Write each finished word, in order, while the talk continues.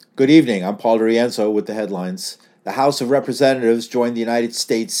Good evening. I'm Paul DeRienzo with the headlines. The House of Representatives joined the United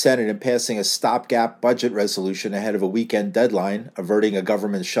States Senate in passing a stopgap budget resolution ahead of a weekend deadline, averting a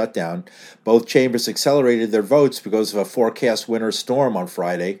government shutdown. Both chambers accelerated their votes because of a forecast winter storm on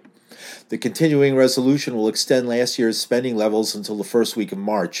Friday. The continuing resolution will extend last year's spending levels until the first week of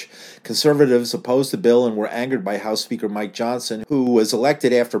March. Conservatives opposed the bill and were angered by House Speaker Mike Johnson, who was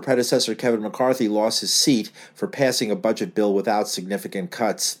elected after predecessor Kevin McCarthy lost his seat for passing a budget bill without significant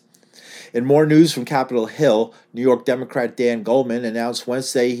cuts. In more news from Capitol Hill, New York Democrat Dan Goldman announced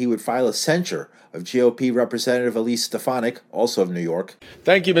Wednesday he would file a censure of GOP Representative Elise Stefanik, also of New York.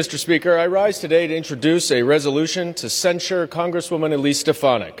 Thank you, Mr. Speaker. I rise today to introduce a resolution to censure Congresswoman Elise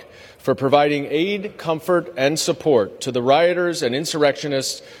Stefanik for providing aid, comfort, and support to the rioters and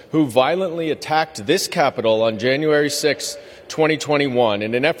insurrectionists who violently attacked this Capitol on January 6, 2021,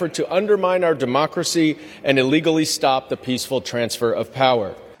 in an effort to undermine our democracy and illegally stop the peaceful transfer of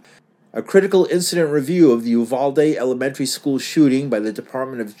power. A critical incident review of the Uvalde Elementary School shooting by the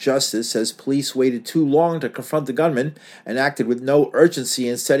Department of Justice says police waited too long to confront the gunman and acted with no urgency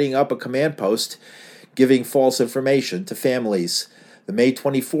in setting up a command post, giving false information to families. The May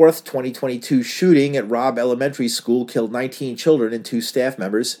 24, 2022 shooting at Robb Elementary School killed 19 children and 2 staff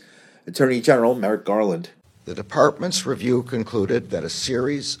members. Attorney General Merrick Garland. The department's review concluded that a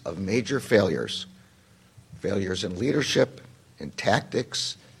series of major failures in leadership, in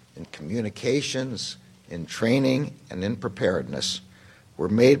tactics, in communications, in training, and in preparedness were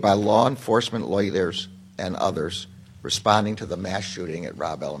made by law enforcement leaders and others responding to the mass shooting at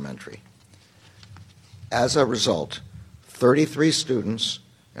Robb Elementary. As a result, 33 students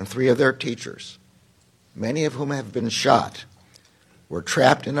and 3 of their teachers, many of whom have been shot, were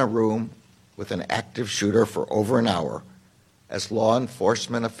trapped in a room with an active shooter for over an hour as law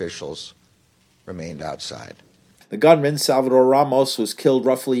enforcement officials remained outside. The gunman, Salvador Ramos, was killed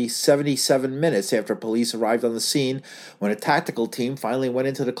roughly 77 minutes after police arrived on the scene when a tactical team finally went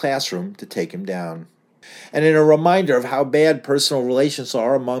into the classroom to take him down. And in a reminder of how bad personal relations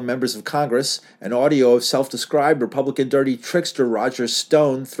are among members of Congress, an audio of self-described Republican dirty trickster Roger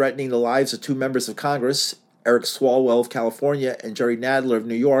Stone threatening the lives of 2 members of Congress, Eric Swalwell of California and Jerry Nadler of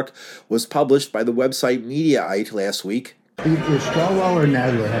New York, was published by the website Mediaite last week. Either Swalwell or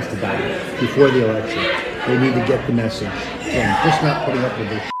Nadler has to die before the election. They need to get the message. And just not putting up with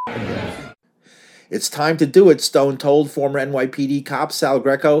this again. It's time to do it, Stone told former NYPD cop Sal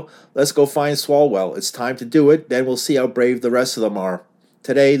Greco. Let's go find Swalwell. It's time to do it, then we'll see how brave the rest of them are.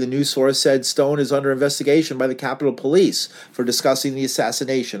 Today, the news source said Stone is under investigation by the Capitol Police for discussing the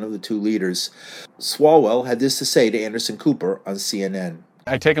assassination of the 2 leaders. Swalwell had this to say to Anderson Cooper on CNN.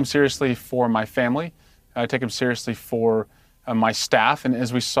 I take him seriously for my family. I take him seriously for my staff. And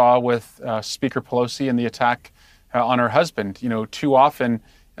as we saw with Speaker Pelosi and the attack on her husband, too often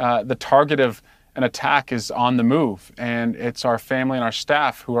the target of an attack is on the move. And it's our family and our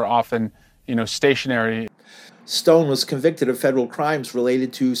staff who are often, stationary. Stone was convicted of federal crimes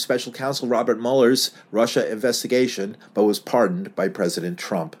related to Special Counsel Robert Mueller's Russia investigation, but was pardoned by President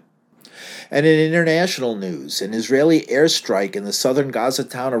Trump. And in international news, an Israeli airstrike in the southern Gaza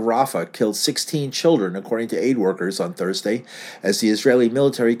town of Rafah killed 16 children, according to aid workers on Thursday, as the Israeli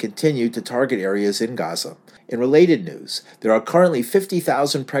military continued to target areas in Gaza. In related news, there are currently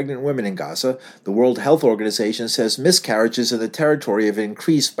 50,000 pregnant women in Gaza. The World Health Organization says miscarriages in the territory have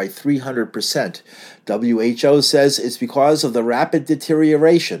increased by 300%. WHO says it's because of the rapid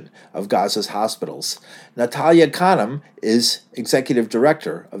deterioration of Gaza's hospitals. Natalia Khanum is executive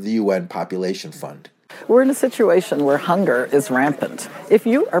director of the UN Population Fund. We're in a situation where hunger is rampant. If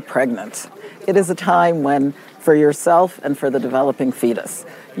you are pregnant, it is a time when, for yourself and for the developing fetus,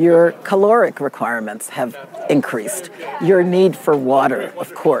 your caloric requirements have increased. Your need for water,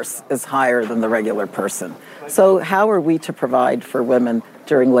 of course, is higher than the regular person. So how are we to provide for women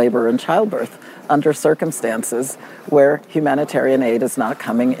during labor and childbirth under circumstances where humanitarian aid is not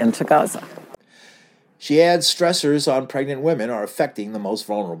coming into Gaza? She adds stressors on pregnant women are affecting the most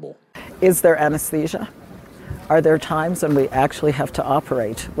vulnerable. Is there anesthesia? Are there times when we actually have to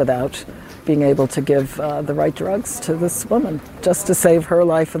operate without being able to give the right drugs to this woman just to save her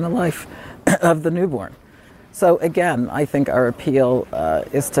life and the life of the newborn? So again, I think our appeal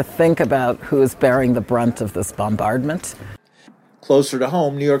is to think about who is bearing the brunt of this bombardment. Closer to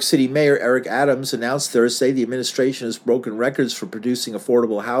home, New York City Mayor Eric Adams announced Thursday the administration has broken records for producing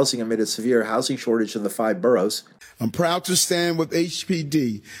affordable housing amid a severe housing shortage in the 5 boroughs. I'm proud to stand with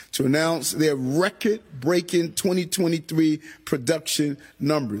HPD to announce their record-breaking 2023 production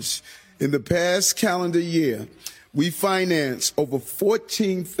numbers. In the past calendar year, we financed over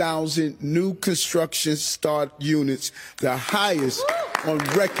 14,000 new construction start units, the highest on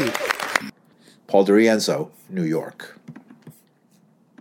record. Paul DeRienzo, New York.